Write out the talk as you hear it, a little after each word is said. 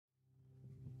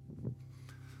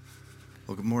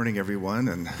Well, good morning, everyone,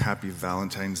 and happy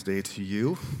Valentine's Day to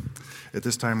you. At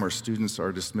this time, our students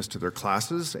are dismissed to their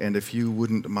classes, and if you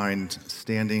wouldn't mind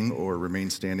standing or remain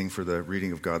standing for the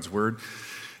reading of God's Word.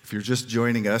 If you're just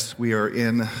joining us, we are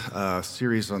in a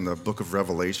series on the book of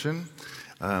Revelation,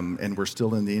 and we're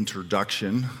still in the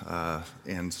introduction,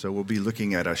 and so we'll be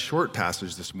looking at a short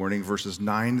passage this morning, verses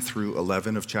 9 through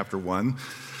 11 of chapter 1.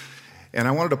 And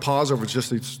I wanted to pause over just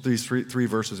these three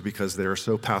verses because they are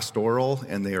so pastoral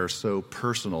and they are so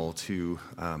personal to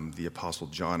the Apostle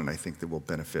John, and I think that we'll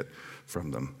benefit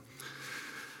from them.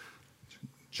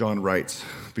 John writes,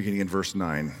 beginning in verse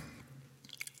 9,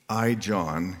 I,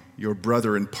 John, your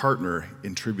brother and partner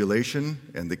in tribulation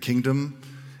and the kingdom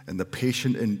and the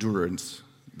patient endurance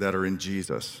that are in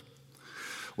Jesus,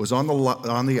 was on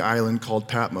the island called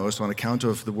Patmos on account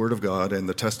of the word of God and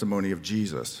the testimony of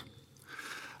Jesus.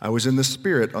 I was in the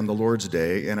Spirit on the Lord's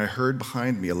day, and I heard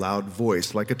behind me a loud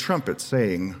voice like a trumpet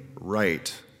saying,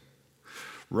 Write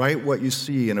what you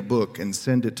see in a book and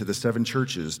send it to the 7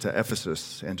 churches, to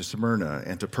Ephesus and to Smyrna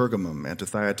and to Pergamum and to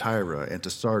Thyatira and to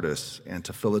Sardis and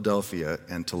to Philadelphia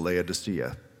and to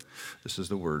Laodicea. This is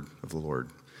the word of the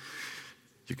Lord.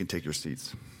 You can take your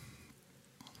seats.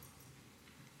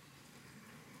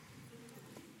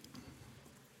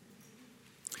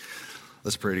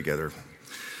 Let's pray together.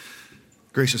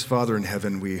 Gracious Father in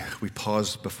heaven, we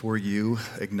pause before you,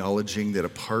 acknowledging that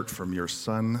apart from your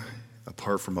Son,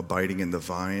 apart from abiding in the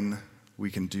vine,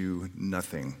 we can do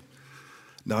nothing,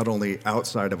 not only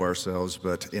outside of ourselves,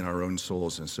 but in our own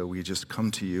souls. And so we just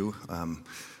come to you,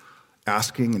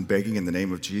 asking and begging in the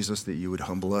name of Jesus that you would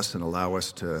humble us and allow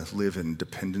us to live in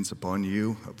dependence upon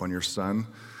you, upon your Son,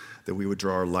 that we would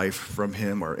draw our life from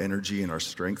him, our energy and our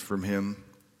strength from him.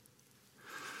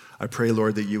 I pray,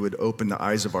 Lord, that you would open the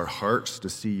eyes of our hearts to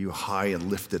see you high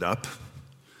and lifted up,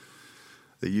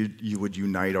 that you would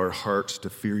unite our hearts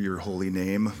to fear your holy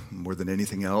name more than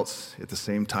anything else, at the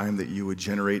same time that you would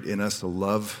generate in us a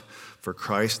love for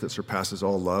Christ that surpasses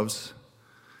all loves,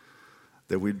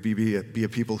 that we'd be a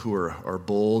people who are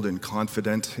bold and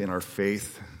confident in our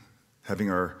faith,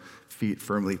 having our feet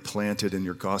firmly planted in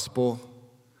your gospel,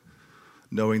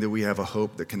 knowing that we have a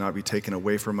hope that cannot be taken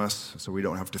away from us, so we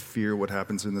don't have to fear what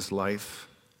happens in this life.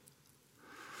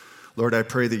 Lord, I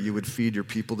pray that you would feed your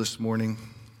people this morning.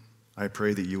 I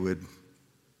pray that you would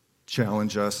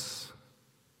challenge us,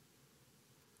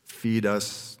 feed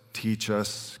us, teach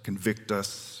us, convict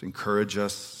us, encourage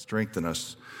us, strengthen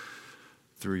us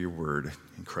through your word.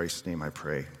 In Christ's name I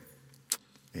pray.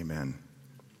 Amen.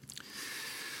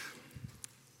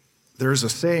 There's a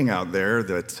saying out there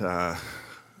that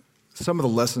some of the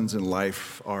lessons in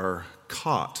life are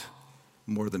caught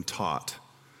more than taught.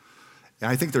 And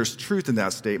I think there's truth in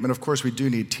that statement. Of course, we do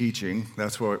need teaching.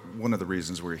 That's one of the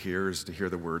reasons we're here is to hear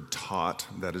the word taught.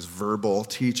 That is verbal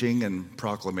teaching and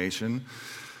proclamation.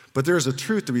 But there's a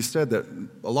truth to be said that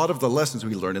a lot of the lessons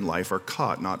we learn in life are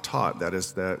caught, not taught. That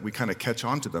is that we kind of catch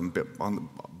on to them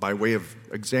by way of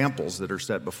examples that are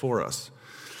set before us.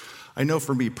 I know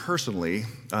for me personally,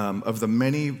 of the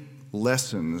many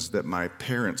lessons that my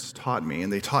parents taught me,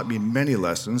 and they taught me many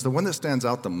lessons, the one that stands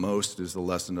out the most is the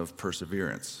lesson of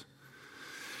perseverance.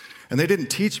 And they didn't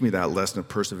teach me that lesson of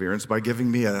perseverance by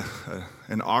giving me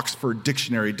an Oxford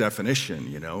Dictionary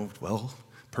definition, Well,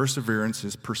 perseverance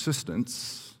is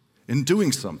persistence in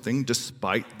doing something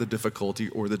despite the difficulty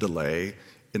or the delay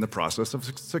in the process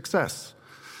of success.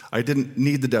 I didn't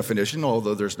need the definition,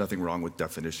 although there's nothing wrong with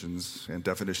definitions, and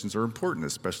definitions are important,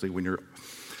 especially when you're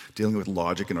dealing with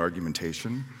logic and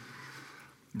argumentation.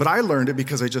 But I learned it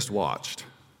because I just watched.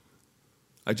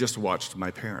 I just watched my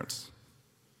parents.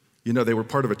 They were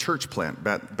part of a church plant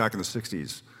back in the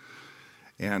 60s,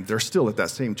 and they're still at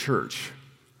that same church.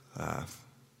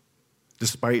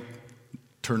 Despite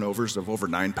turnovers of over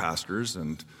 9 pastors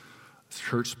and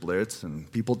church splits and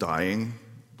people dying,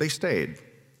 they stayed.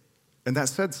 And that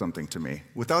said something to me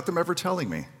without them ever telling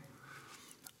me.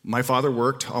 My father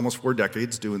worked almost 4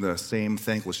 decades doing the same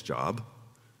thankless job,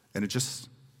 and it just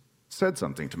said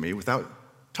something to me without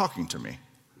talking to me.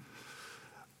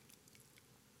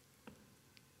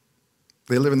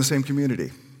 They live in the same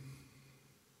community.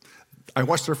 I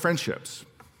watched their friendships,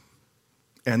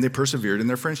 and they persevered in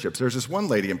their friendships. There's this one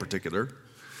lady in particular.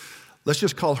 Let's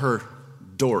just call her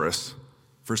Doris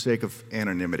for sake of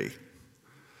anonymity.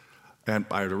 And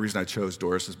the reason I chose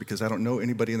Doris is because I don't know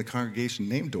anybody in the congregation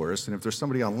named Doris, and if there's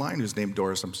somebody online who's named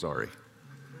Doris, I'm sorry.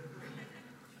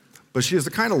 But she is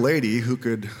the kind of lady who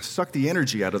could suck the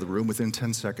energy out of the room within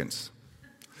 10 seconds.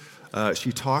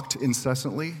 She talked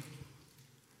incessantly.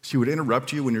 She would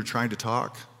interrupt you when you're trying to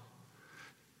talk.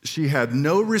 She had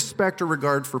no respect or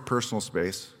regard for personal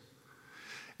space.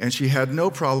 and she had no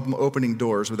problem opening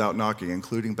doors without knocking,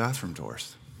 including bathroom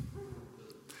doors.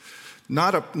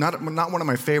 Not one of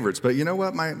my favorites, but you know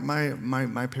what?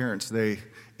 My parents, they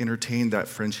entertained that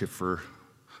friendship for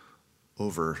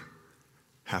over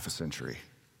half a century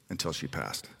until she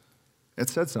passed. It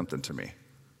said something to me.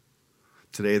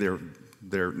 Today,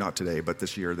 they're not today, but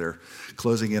this year, they're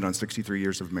closing in on 63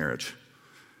 years of marriage.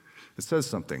 It says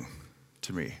something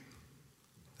to me.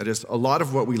 That is, a lot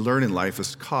of what we learn in life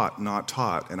is caught, not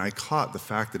taught. And I caught the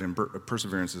fact that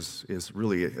perseverance is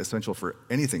really essential for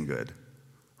anything good,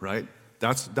 right?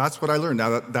 That's what I learned.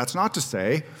 Now, that's not to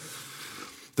say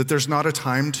that there's not a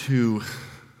time to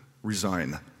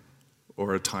resign,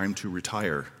 or a time to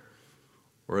retire,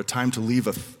 or a time to leave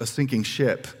a sinking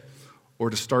ship, or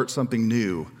to start something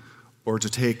new, or to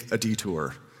take a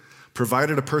detour.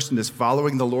 Provided a person is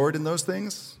following the Lord in those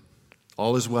things,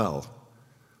 all is well.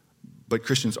 But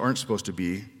Christians aren't supposed to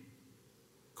be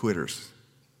quitters.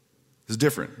 There's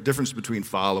a difference between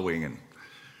following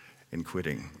and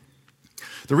quitting.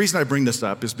 The reason I bring this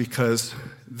up is because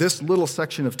this little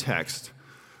section of text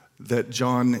that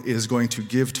John is going to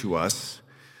give to us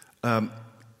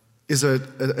is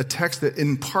a text that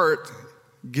in part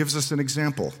gives us an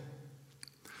example.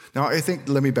 Now,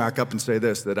 let me back up and say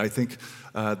this, that I think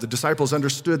the disciples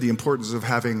understood the importance of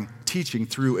having teaching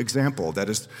through example. That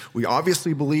is, we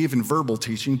obviously believe in verbal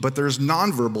teaching, but there's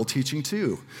nonverbal teaching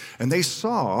too. And they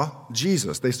saw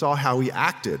Jesus. They saw how he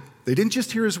acted. They didn't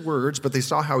just hear his words, but they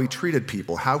saw how he treated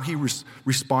people, how he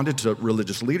responded to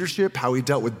religious leadership, how he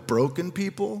dealt with broken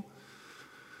people.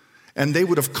 And they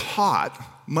would have caught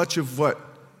much of what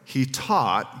he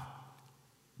taught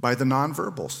by the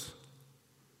nonverbals.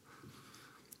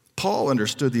 Paul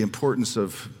understood the importance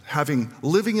of having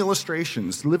living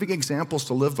illustrations, living examples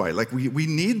to live by. Like we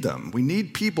need them. We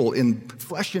need people in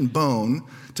flesh and bone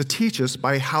to teach us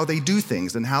by how they do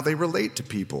things and how they relate to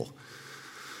people.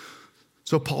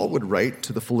 So Paul would write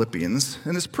to the Philippians,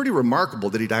 and it's pretty remarkable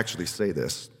that he'd actually say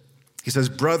this. He says,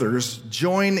 "Brothers,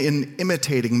 join in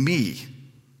imitating me."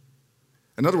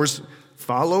 In other words,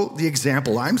 follow the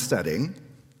example I'm setting,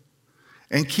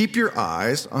 and keep your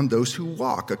eyes on those who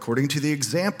walk according to the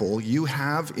example you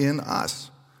have in us.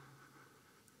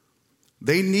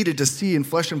 They needed to see in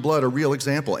flesh and blood a real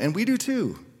example, and we do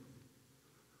too.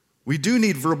 We do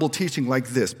need verbal teaching like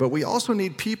this, but we also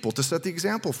need people to set the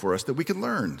example for us that we can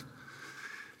learn.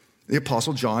 The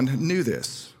Apostle John knew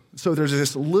this. So there's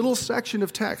this little section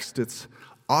of text. It's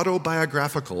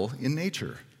autobiographical in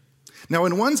nature. Now,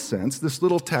 in one sense, this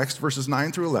little text, verses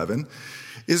 9 through 11,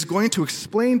 is going to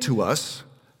explain to us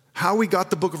how we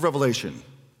got the book of Revelation.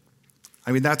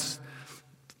 I mean, that's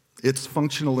its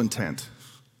functional intent.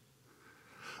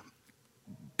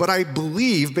 But I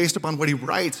believe, based upon what he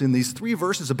writes in these 3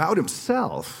 verses about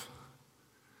himself,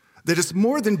 that it's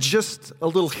more than just a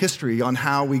little history on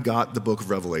how we got the book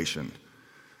of Revelation.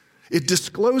 It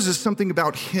discloses something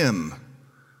about him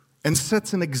and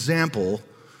sets an example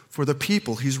for the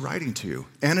people he's writing to,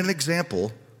 and an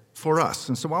example for us.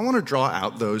 And so I want to draw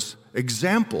out those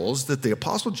examples that the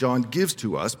Apostle John gives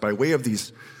to us by way of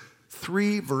these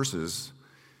 3 verses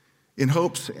in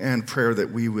hopes and prayer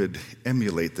that we would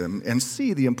emulate them and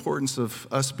see the importance of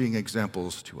us being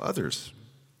examples to others.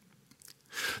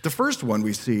 The first one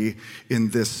we see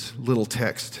in this little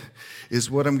text is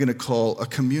what I'm going to call a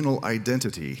communal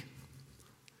identity.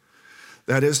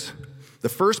 That is, the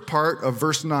first part of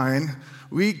verse 9,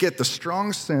 we get the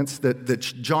strong sense that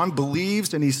John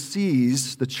believes and he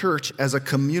sees the church as a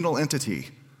communal entity,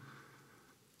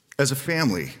 as a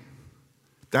family.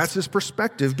 That's his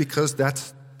perspective because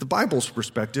that's the Bible's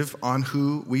perspective on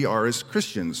who we are as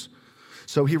Christians.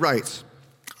 So he writes,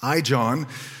 "I, John,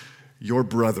 your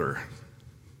brother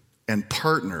and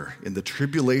partner in the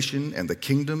tribulation and the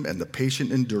kingdom and the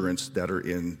patient endurance that are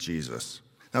in Jesus."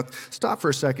 Now, stop for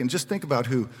a second. Just think about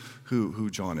who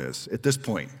John is at this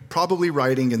point. Probably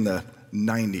writing in the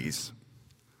 90s,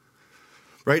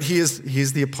 right? He's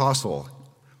the apostle.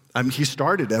 He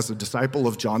started as a disciple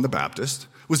of John the Baptist,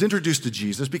 was introduced to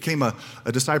Jesus, became a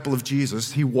disciple of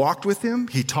Jesus. He walked with him.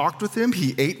 He talked with him.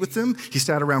 He ate with him. He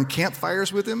sat around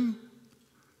campfires with him.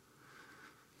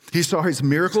 He saw his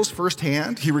miracles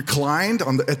firsthand. He reclined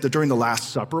during the Last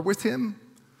Supper with him.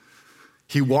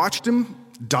 He watched him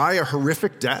die a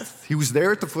horrific death. He was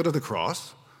there at the foot of the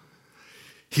cross.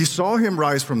 He saw him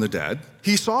rise from the dead.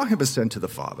 He saw him ascend to the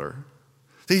Father.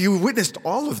 He witnessed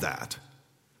all of that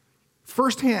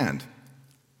firsthand.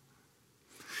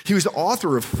 He was the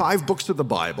author of 5 books of the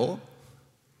Bible.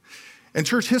 And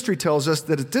church history tells us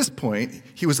that at this point,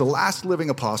 he was the last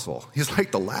living apostle. He's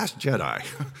like the last Jedi,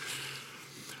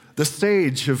 the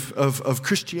sage of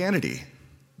Christianity,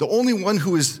 the only one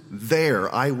who is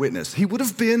there, eyewitness. He would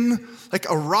have been like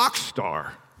a rock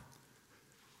star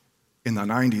in the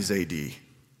 90s AD.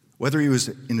 Whether he was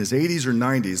in his 80s or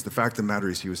 90s, the fact of the matter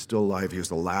is he was still alive. He was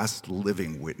the last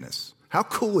living witness. How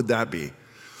cool would that be?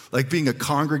 Like being a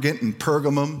congregant in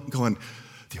Pergamum, going,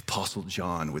 the Apostle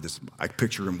John with his, I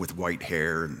picture him with white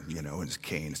hair and, and his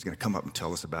cane. He's going to come up and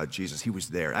tell us about Jesus. He was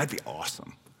there. That'd be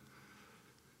awesome.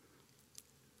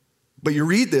 But you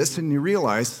read this and you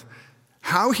realize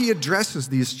how he addresses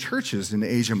these churches in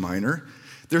Asia Minor.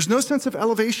 There's no sense of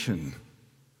elevation,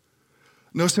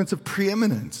 no sense of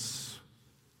preeminence,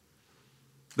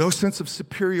 no sense of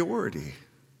superiority.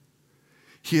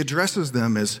 He addresses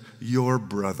them as your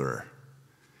brother.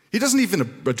 He doesn't even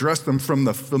address them from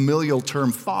the familial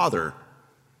term father.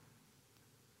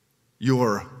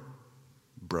 Your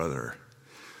brother.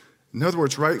 In other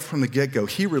words, right from the get-go,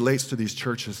 he relates to these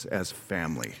churches as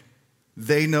family.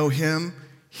 They know him,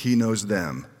 he knows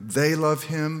them. They love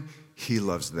him, he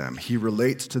loves them. He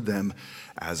relates to them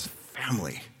as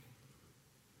family.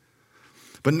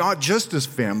 But not just as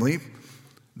family,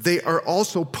 they are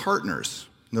also partners.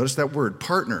 Notice that word,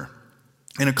 partner,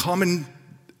 in a common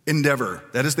endeavor.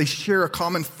 That is, they share a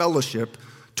common fellowship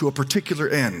to a particular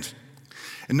end.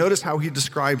 And notice how he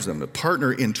describes them, a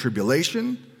partner in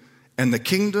tribulation and the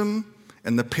kingdom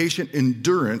and the patient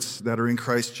endurance that are in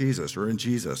Christ Jesus or in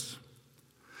Jesus.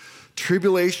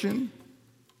 Tribulation,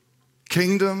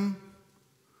 kingdom,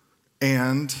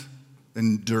 and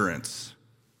endurance.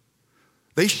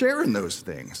 They share in those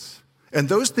things. And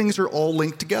those things are all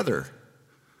linked together.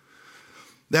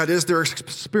 That is, they're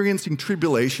experiencing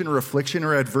tribulation or affliction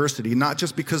or adversity, not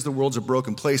just because the world's a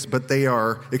broken place, but they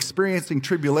are experiencing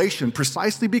tribulation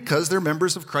precisely because they're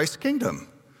members of Christ's kingdom.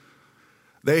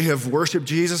 They have worshiped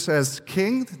Jesus as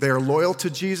king. They are loyal to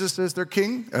Jesus as their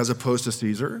king, as opposed to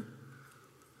Caesar.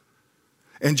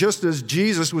 And just as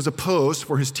Jesus was opposed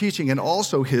for his teaching and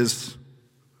also his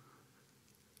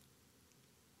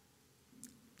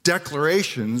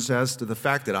declarations as to the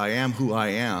fact that I am who I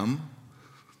am,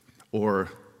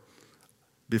 or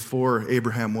before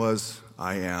Abraham was,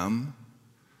 I am,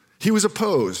 he was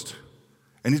opposed.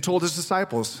 And he told his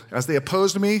disciples, as they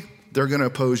oppose me, they're going to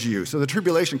oppose you. So the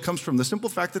tribulation comes from the simple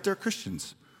fact that they're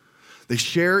Christians. They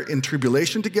share in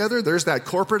tribulation together. There's that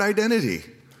corporate identity,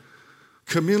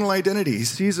 communal identity. He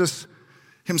sees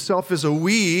himself as a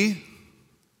we,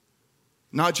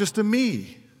 not just a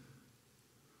me.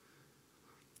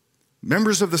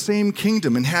 Members of the same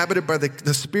kingdom, inhabited by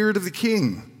the Spirit of the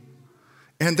King.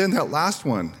 And then that last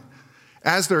one,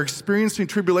 as they're experiencing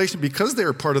tribulation because they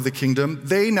are part of the kingdom,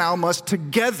 they now must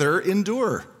together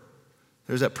endure.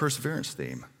 There's that perseverance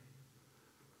theme.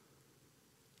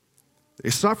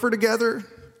 They suffer together,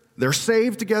 they're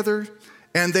saved together,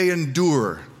 and they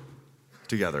endure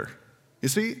together. You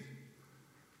see?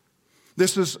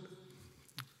 This is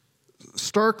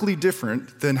starkly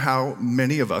different than how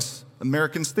many of us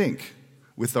Americans think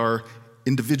with our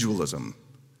individualism.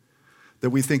 That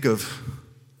we think of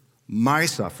my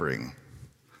suffering,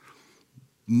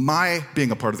 my being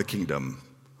a part of the kingdom,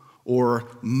 or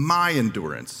my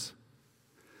endurance.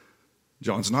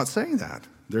 John's not saying that.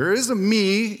 There is a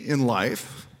me in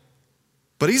life,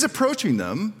 but he's approaching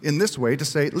them in this way to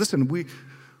say, listen,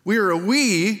 we are a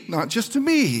we, not just a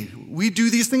me. We do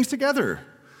these things together,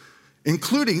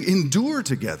 including endure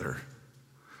together.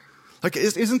 Like,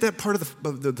 isn't that part of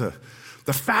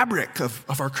the fabric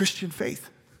of our Christian faith?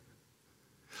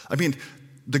 I mean,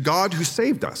 the God who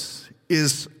saved us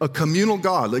is a communal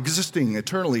God, existing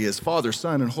eternally as Father,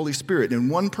 Son, and Holy Spirit in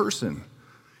one person.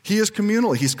 He is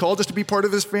communal. He's called us to be part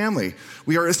of his family.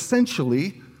 We are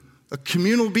essentially a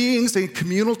communal beings, a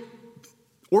communal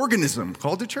organism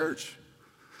called the church.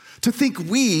 To think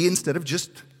we instead of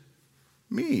just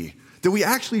me, that we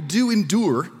actually do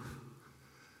endure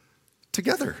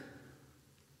together,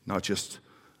 not just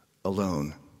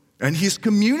alone. And he's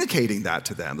communicating that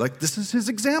to them. Like, this is his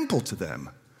example to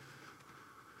them.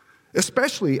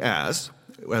 Especially as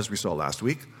we saw last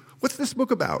week, what's this book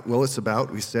about? Well, it's about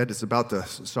the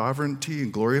sovereignty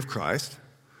and glory of Christ.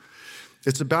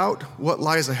 It's about what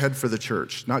lies ahead for the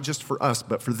church, not just for us,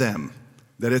 but for them.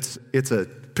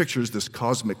 That pictures this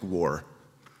cosmic war,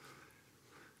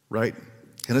 right?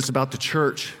 And it's about the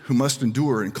church who must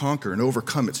endure and conquer and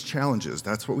overcome its challenges.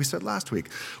 That's what we said last week.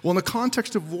 Well, in the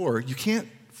context of war, you can't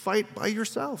fight by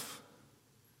yourself,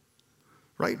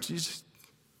 right?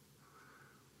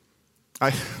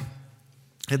 I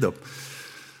had the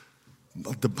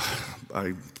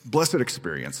blessed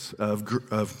experience of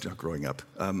growing up,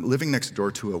 living next door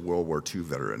to a World War II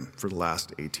veteran for the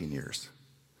last 18 years.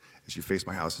 As you face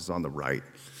my house, is on the right.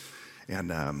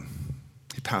 And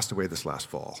he passed away this last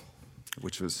fall.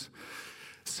 which was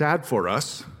sad for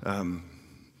us.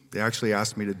 They actually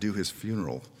asked me to do his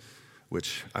funeral,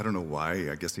 which I don't know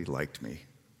why. I guess he liked me.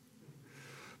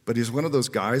 But he's one of those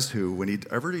guys who,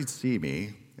 whenever he'd see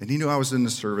me, and he knew I was in the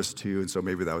service too, and so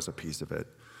maybe that was a piece of it,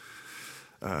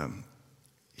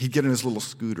 he'd get in his little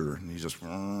scooter, and he'd just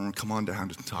come on down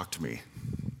to talk to me.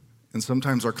 And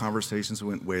sometimes our conversations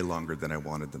went way longer than I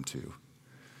wanted them to.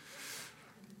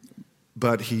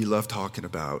 But he loved talking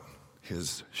about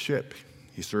his ship.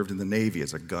 He served in the Navy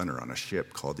as a gunner on a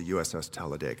ship called the USS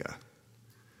Talladega.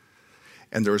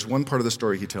 And there was one part of the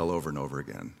story he'd tell over and over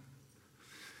again.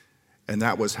 And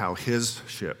that was how his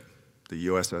ship, the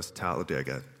USS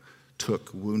Talladega,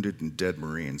 took wounded and dead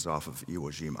Marines off of Iwo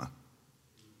Jima.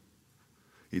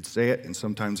 He'd say it, and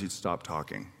sometimes he'd stop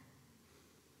talking.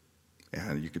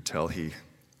 And you could tell he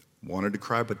wanted to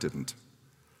cry but didn't.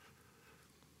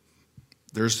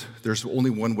 There's only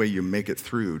one way you make it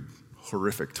through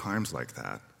horrific times like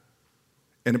that.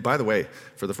 And by the way,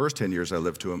 for the first 10 years I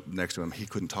lived next to him, he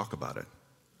couldn't talk about it.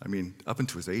 I mean, up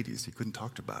into his 80s, he couldn't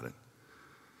talk about it.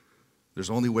 There's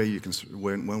only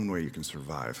one way you can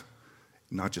survive.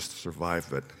 Not just survive,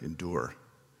 but endure.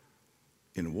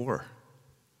 In war.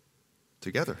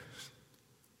 Together.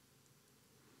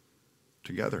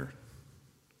 Together.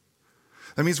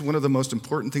 That means one of the most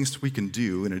important things we can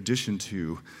do, in addition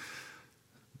to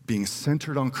being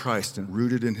centered on Christ and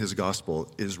rooted in his gospel,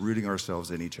 is rooting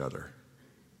ourselves in each other.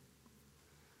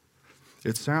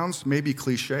 It sounds maybe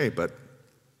cliche, but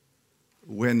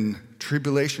when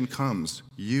tribulation comes,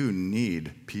 you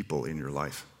need people in your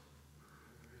life.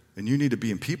 And you need to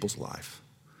be in people's life,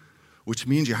 which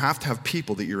means you have to have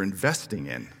people that you're investing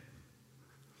in.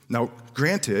 Now,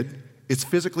 granted, it's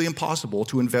physically impossible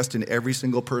to invest in every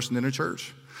single person in a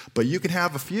church, but you can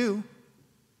have a few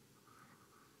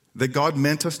that God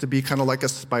meant us to be kind of like a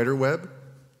spider web,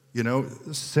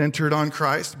 centered on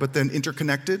Christ, but then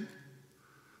interconnected.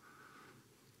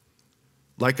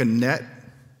 Like a net,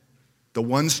 the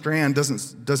one strand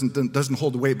doesn't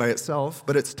hold the weight by itself,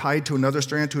 but it's tied to another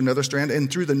strand,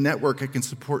 and through the network, it can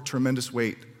support tremendous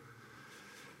weight.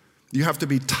 You have to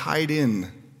be tied in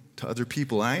to other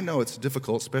people. I know it's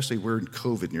difficult, especially we're in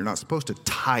COVID, and you're not supposed to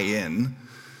tie in.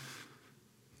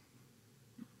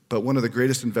 But one of the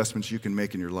greatest investments you can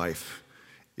make in your life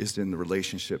is in the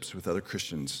relationships with other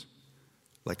Christians,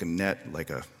 like a net, like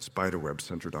a spider web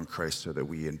centered on Christ so that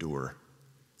we endure.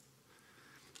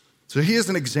 So he is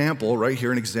an example, right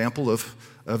here, an example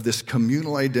of this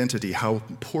communal identity, how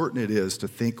important it is to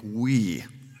think we,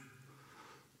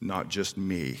 not just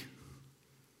me.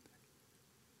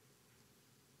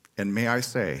 And may I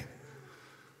say,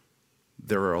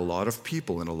 there are a lot of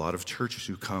people in a lot of churches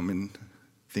who come in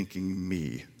thinking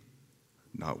me,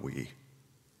 not we.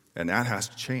 And that has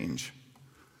to change.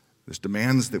 This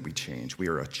demands that we change. We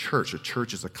are a church. A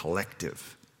church is a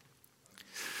collective.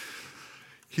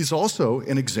 He's also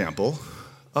an example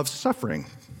of suffering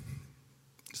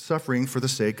for the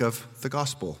sake of the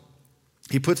gospel.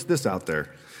 He puts this out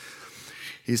there.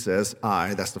 He says,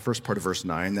 that's the first part of verse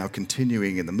 9, now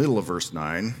continuing in the middle of verse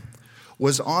 9,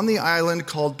 was on the island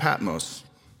called Patmos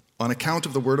on account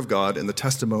of the word of God and the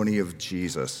testimony of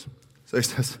Jesus. So he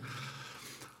says,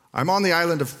 I'm on the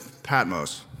island of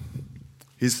Patmos.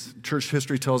 His church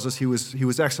history tells us he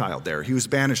was exiled there. He was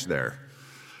banished there.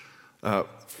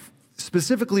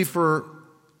 Specifically for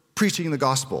preaching the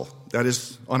gospel, that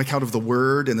is, on account of the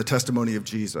word and the testimony of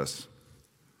Jesus.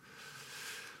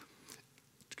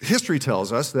 History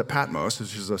tells us that Patmos,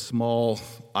 which is a small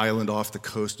island off the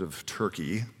coast of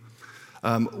Turkey,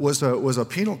 was a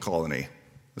penal colony.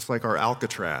 It's like our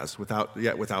Alcatraz,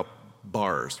 without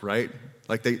bars, right?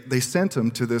 Like they sent him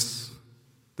to this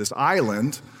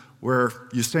island where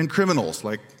you send criminals,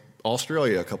 like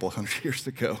Australia a couple hundred years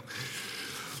ago.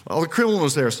 All the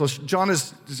criminals there. So John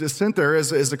is sent there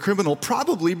as a criminal,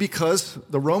 probably because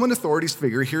the Roman authorities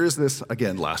figure, here is this,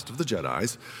 again, last of the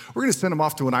Jedis, we're going to send him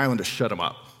off to an island to shut him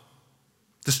up,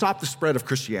 to stop the spread of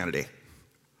Christianity.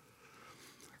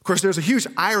 Of course, there's a huge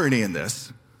irony in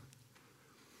this,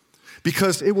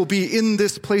 because it will be in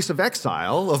this place of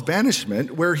exile, of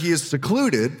banishment, where he is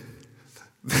secluded,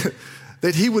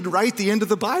 that he would write the end of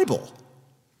the Bible,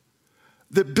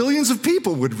 that billions of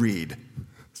people would read.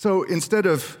 So instead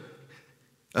of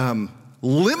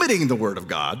limiting the word of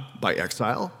God by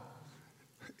exile,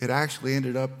 it actually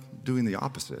ended up doing the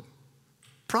opposite,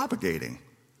 propagating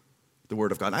the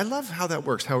word of God. I love how that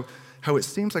works, how it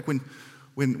seems like when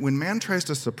man tries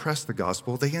to suppress the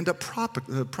gospel, they end up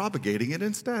propagating it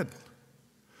instead.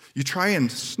 You try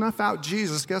and snuff out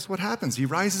Jesus, guess what happens? He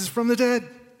rises from the dead.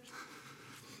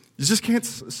 You just can't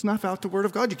snuff out the word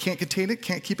of God. You can't contain it,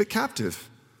 can't keep it captive.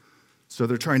 So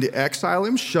they're trying to exile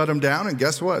him, shut him down, and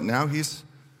guess what? Now he's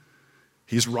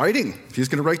writing. He's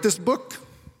going to write this book.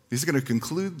 He's going to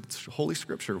conclude Holy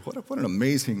Scripture. What an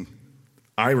amazing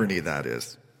irony that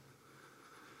is.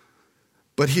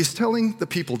 But he's telling the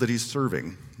people that he's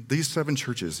serving, these 7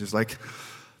 churches, he's like,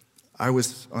 I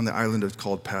was on the island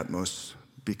called Patmos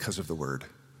because of the word,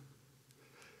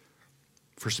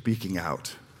 for speaking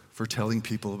out, for telling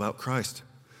people about Christ,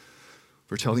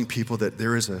 for telling people that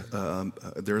there is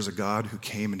a God who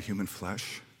came in human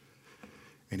flesh,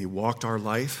 and he walked our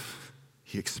life,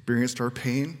 he experienced our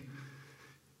pain,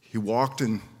 he walked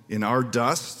in our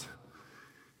dust,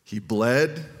 he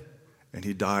bled, and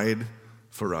he died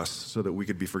for us so that we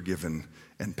could be forgiven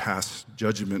and pass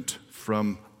judgment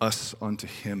from us onto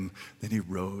him. Then he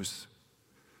rose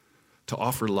to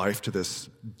offer life to this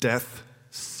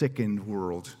death-sickened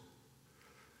world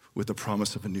with the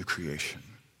promise of a new creation.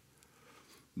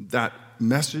 That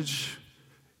message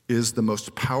is the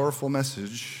most powerful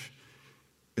message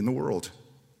in the world.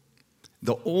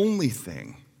 The only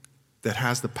thing that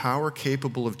has the power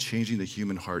capable of changing the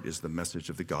human heart is the message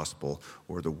of the gospel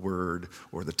or the word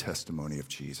or the testimony of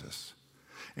Jesus.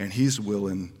 And he's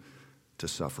willing to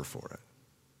suffer for it.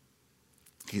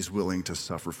 He's willing to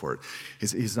suffer for it.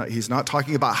 He's not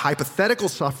talking about hypothetical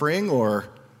suffering or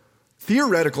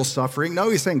theoretical suffering. No,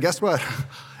 he's saying, guess what?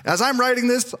 As I'm writing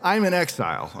this, I'm in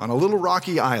exile on a little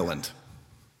rocky island.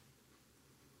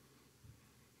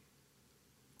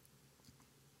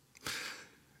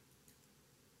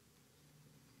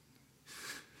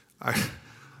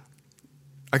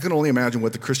 I can only imagine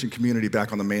what the Christian community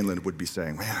back on the mainland would be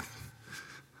saying. Man,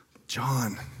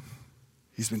 John,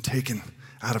 he's been taken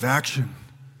out of action.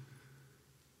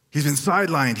 He's been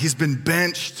sidelined. He's been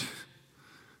benched.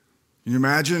 Can you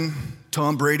imagine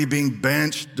Tom Brady being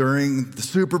benched during the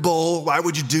Super Bowl? Why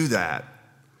would you do that?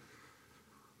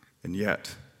 And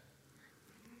yet,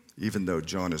 even though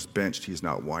John is benched, he's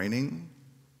not whining.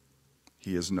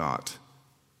 He is not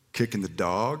kicking the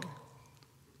dog.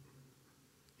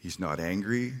 He's not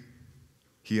angry.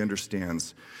 He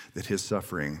understands that his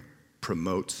suffering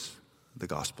promotes the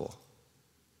gospel.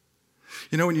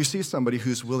 You know, when you see somebody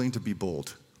who's willing to be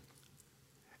bold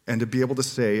and to be able to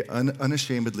say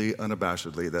unashamedly,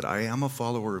 unabashedly that I am a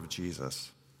follower of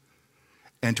Jesus,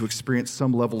 and to experience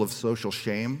some level of social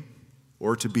shame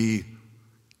or to be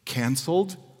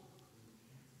canceled,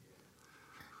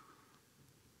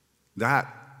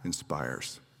 that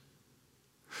inspires.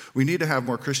 We need to have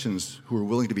more Christians who are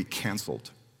willing to be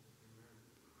canceled.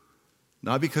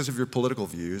 Not because of your political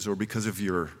views or because of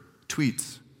your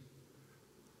tweets,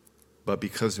 but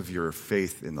because of your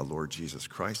faith in the Lord Jesus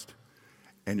Christ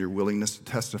and your willingness to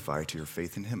testify to your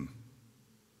faith in him.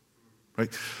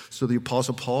 Right? So the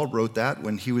Apostle Paul wrote that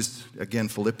when he was, again,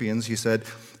 Philippians, he said,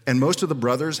 and most of the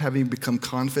brothers, having become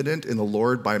confident in the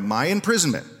Lord by my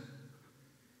imprisonment,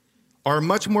 are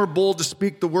much more bold to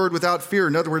speak the word without fear.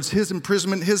 In other words, his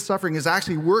imprisonment, his suffering is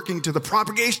actually working to the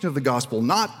propagation of the gospel,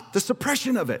 not the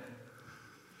suppression of it.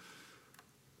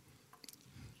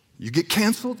 You get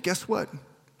canceled, guess what?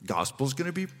 Gospel's going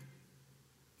to be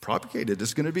propagated.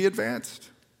 It's going to be advanced.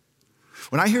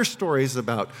 When I hear stories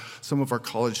about some of our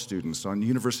college students on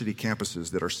university campuses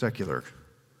that are secular,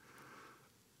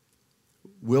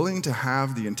 willing to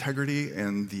have the integrity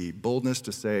and the boldness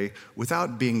to say,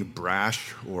 without being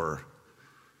brash or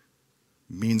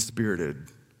mean-spirited,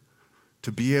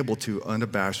 to be able to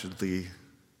unabashedly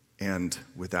and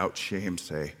without shame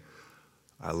say,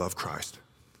 I love Christ.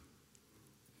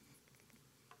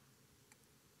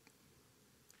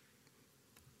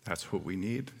 That's what we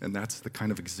need, and that's the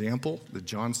kind of example that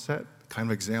John set, the kind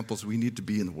of examples we need to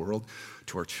be in the world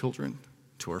to our children,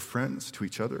 to our friends, to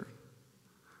each other.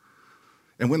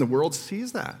 And when the world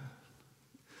sees that,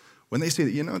 when they see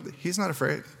that, you know, he's not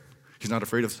afraid. He's not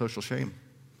afraid of social shame.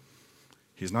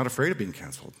 He's not afraid of being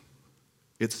canceled.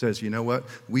 It says, you know what?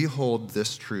 We hold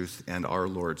this truth and our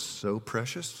Lord so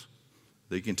precious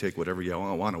that you can take whatever you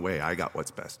want away. I got what's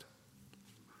best.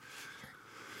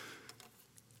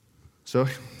 So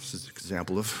this is an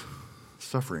example of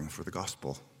suffering for the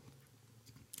gospel.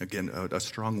 Again, a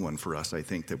strong one for us, I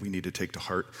think, that we need to take to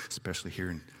heart, especially here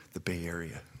in the Bay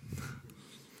Area.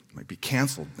 Might be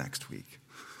canceled next week.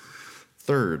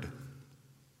 Third,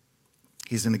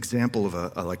 he's an example of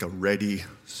a ready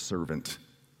servant,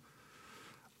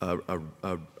 a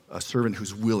servant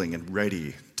who's willing and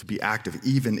ready to be active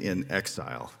even in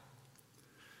exile.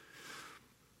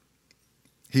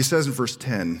 He says in verse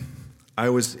 10, I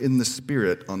was in the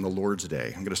Spirit on the Lord's day.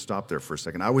 I'm going to stop there for a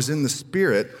second. I was in the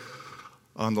Spirit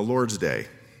on the Lord's day.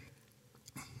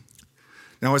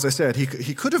 Now, as I said, he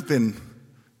could have been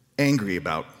angry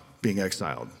about being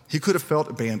exiled. He could have felt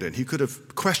abandoned. He could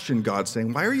have questioned God,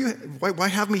 saying, why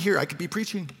have me here? I could be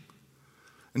preaching.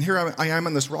 And here I am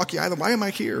on this rocky island. Why am I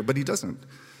here? But he doesn't.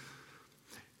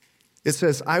 It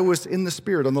says, I was in the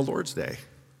Spirit on the Lord's day.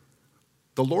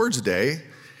 The Lord's day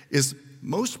is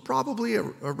most probably a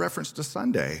reference to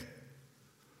Sunday.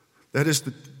 That is,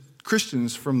 the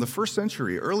Christians from the first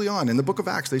century, early on in the book of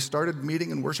Acts, they started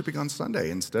meeting and worshiping on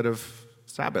Sunday instead of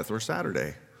Sabbath or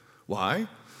Saturday. Why?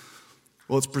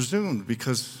 Well, it's presumed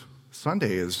because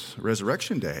Sunday is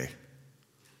Resurrection Day.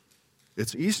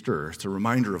 It's Easter. It's a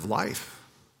reminder of life.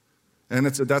 And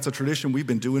that's a tradition we've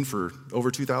been doing for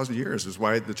over 2,000 years, is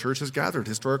why the church has gathered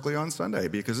historically on Sunday,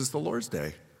 because it's the Lord's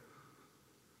Day.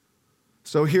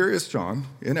 So here is John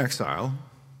in exile.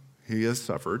 He has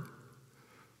suffered.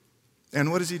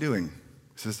 And what is he doing?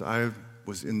 He says, I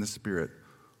was in the Spirit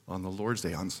on the Lord's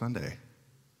Day, on Sunday.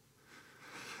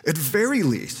 At very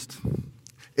least,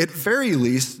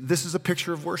 this is a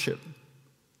picture of worship.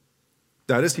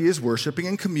 That is, he is worshiping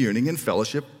and communing in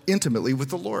fellowship intimately with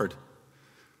the Lord.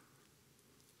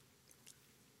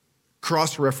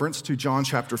 Cross-reference to John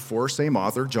chapter 4, same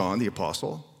author, John the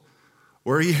apostle,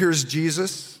 where he hears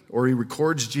Jesus, or he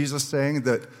records Jesus saying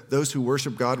that those who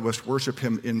worship God must worship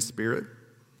him in spirit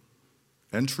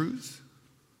and truth.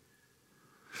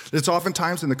 It's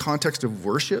oftentimes in the context of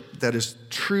worship that is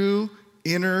true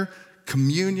inner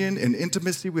communion and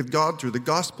intimacy with God through the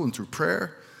gospel and through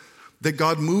prayer that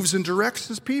God moves and directs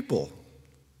his people.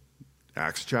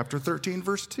 Acts chapter 13,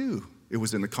 verse 2. It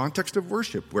was in the context of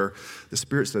worship where the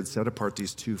Spirit said, set apart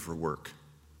these two for work.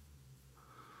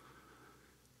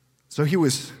 So he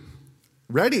was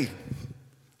ready.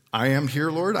 I am here,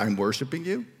 Lord. I'm worshiping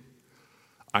you.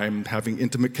 I'm having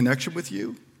intimate connection with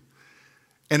you.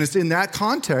 And it's in that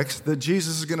context that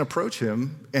Jesus is going to approach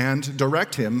him and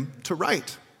direct him to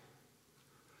write.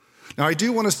 Now, I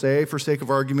do want to say, for sake of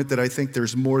argument, that I think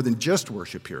there's more than just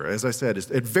worship here. As I said,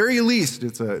 at very least,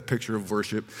 it's a picture of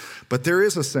worship. But there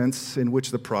is a sense in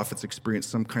which the prophets experienced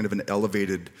some kind of an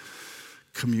elevated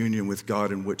communion with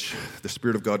God in which the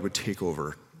Spirit of God would take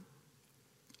over.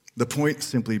 The point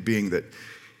simply being that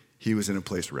he was in a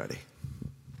place ready.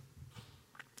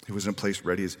 He was in a place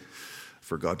ready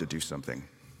for God to do something.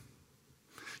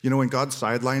 You know, when God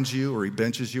sidelines you or he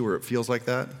benches you or it feels like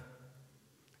that,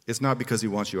 it's not because he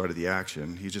wants you out of the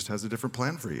action. He just has a different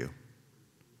plan for you.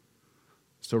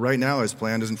 So right now, his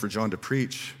plan isn't for John to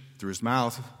preach through his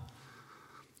mouth,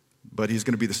 but he's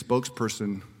going to be the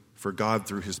spokesperson for God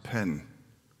through his pen.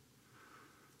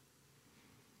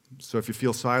 So if you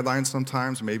feel sidelined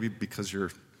sometimes, maybe because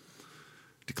you're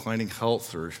declining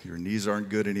health or your knees aren't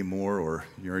good anymore or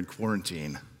you're in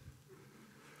quarantine,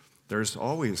 there's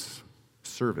always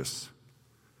service.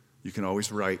 You can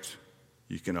always write.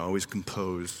 You can always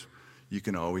compose. You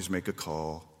can always make a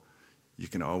call. You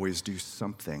can always do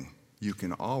something. You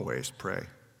can always pray.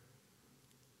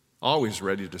 Always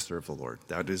ready to serve the Lord.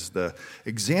 That is the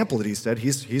example that he said.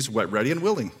 He's ready and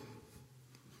willing.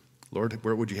 Lord,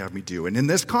 where would you have me do? And in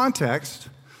this context,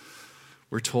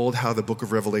 we're told how the book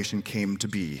of Revelation came to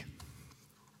be.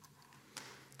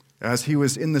 As he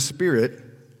was in the Spirit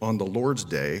on the Lord's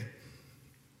day,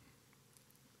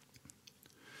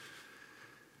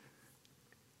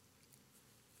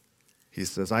 he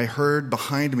says, I heard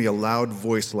behind me a loud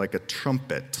voice like a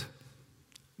trumpet.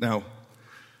 Now,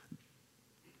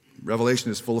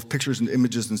 Revelation is full of pictures and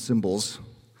images and symbols.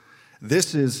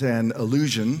 This is an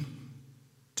allusion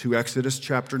to Exodus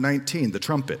chapter 19, the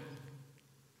trumpet.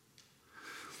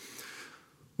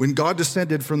 When God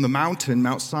descended from the mountain,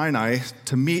 Mount Sinai,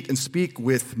 to meet and speak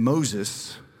with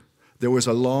Moses, there was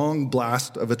a long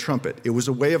blast of a trumpet. It was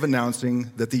a way of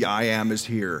announcing that the I Am is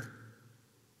here.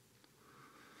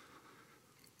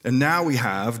 And now we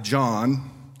have John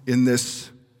in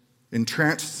this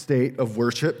entranced state of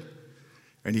worship,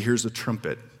 and he hears a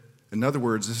trumpet. In other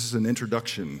words, this is an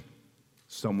introduction.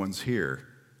 Someone's here.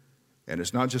 And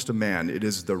it's not just a man, it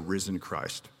is the risen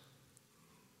Christ.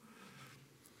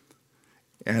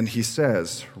 And he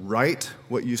says, write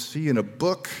what you see in a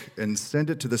book and send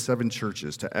it to the 7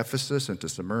 churches, to Ephesus and to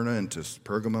Smyrna and to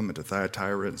Pergamum and to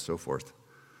Thyatira and so forth.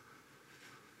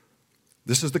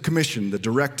 This is the commission, the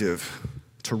directive,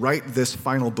 to write this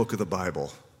final book of the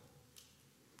Bible,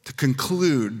 to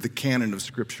conclude the canon of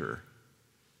Scripture.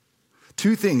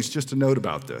 2 things just to note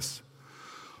about this.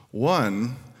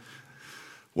 One,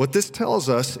 what this tells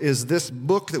us is this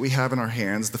book that we have in our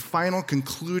hands, the final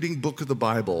concluding book of the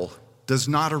Bible, does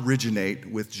not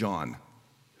originate with John.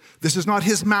 This is not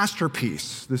his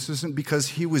masterpiece. This isn't because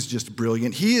he was just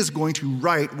brilliant. He is going to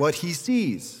write what he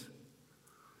sees.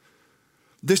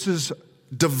 This is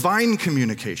divine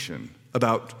communication.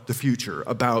 about the future,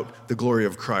 about the glory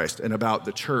of Christ, and about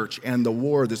the church and the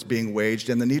war that's being waged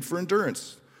and the need for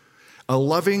endurance. A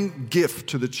loving gift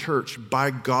to the church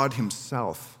by God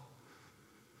himself.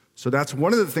 So that's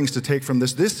one of the things to take from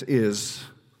this. This is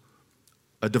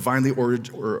a divinely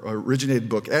originated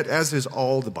book, as is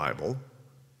all the Bible.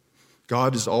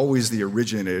 God is always the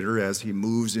originator as he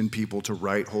moves in people to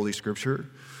write Holy Scripture.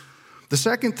 The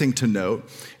second thing to note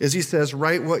is he says,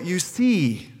 write what you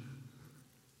see.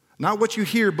 Not what you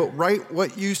hear, but write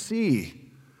what you see.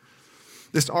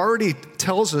 This already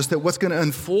tells us that what's going to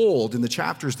unfold in the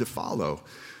chapters that follow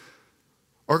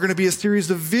are going to be a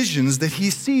series of visions that he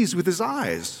sees with his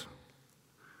eyes.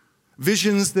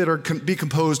 Visions that are be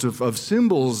composed of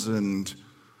symbols and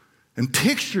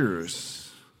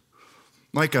pictures,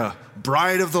 like a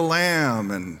bride of the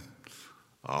Lamb and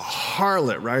a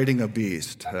harlot riding a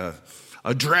beast,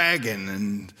 a dragon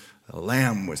and a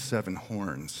lamb with 7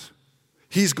 horns.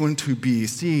 He's going to be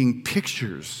seeing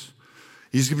pictures.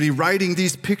 He's going to be writing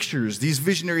these pictures, these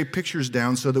visionary pictures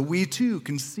down so that we too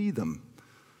can see them,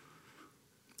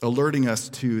 alerting us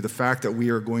to the fact that we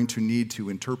are going to need to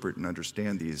interpret and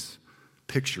understand these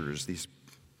pictures, these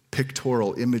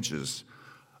pictorial images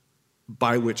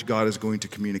by which God is going to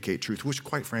communicate truth, which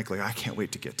quite frankly, I can't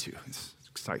wait to get to. This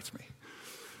excites me.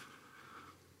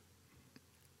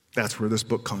 That's where this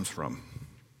book comes from.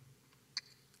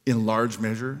 In large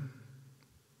measure,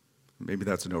 maybe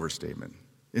that's an overstatement.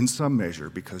 In some measure,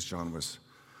 because John was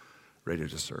ready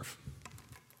to serve.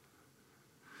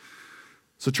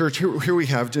 So church, here we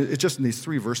have, just in these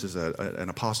 3 verses, an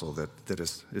apostle that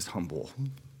is humble.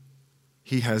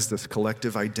 He has this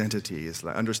collective identity. He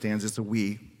understands it's a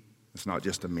we. It's not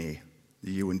just a me.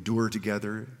 You endure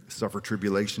together, suffer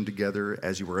tribulation together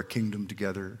as you were a kingdom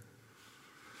together.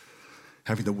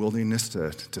 Having the willingness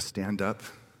to stand up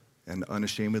and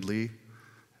unashamedly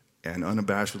and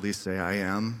unabashedly say, I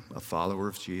am a follower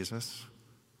of Jesus.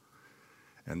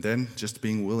 And then just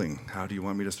being willing. How do you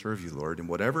want me to serve you, Lord? In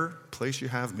whatever place you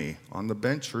have me, on the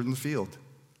bench or in the field,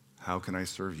 how can I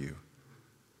serve you?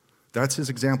 That's his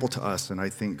example to us, and I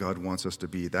think God wants us to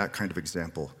be that kind of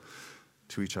example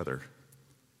to each other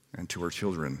and to our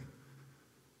children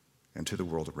and to the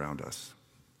world around us.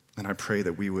 And I pray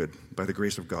that we would, by the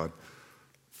grace of God,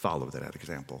 follow that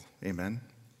example. Amen?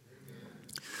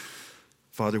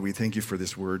 Father, we thank you for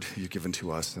this word you've given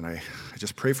to us, and I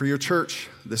just pray for your church.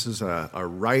 This is a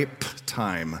ripe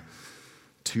time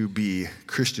to be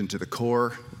Christian to the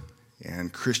core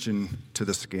and Christian to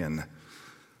the skin,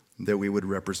 that we would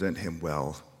represent him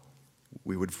well.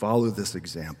 We would follow this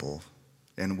example,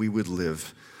 and we would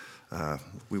live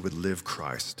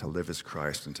Christ. To live as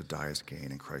Christ and to die as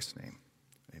gain in Christ's name.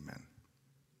 Amen.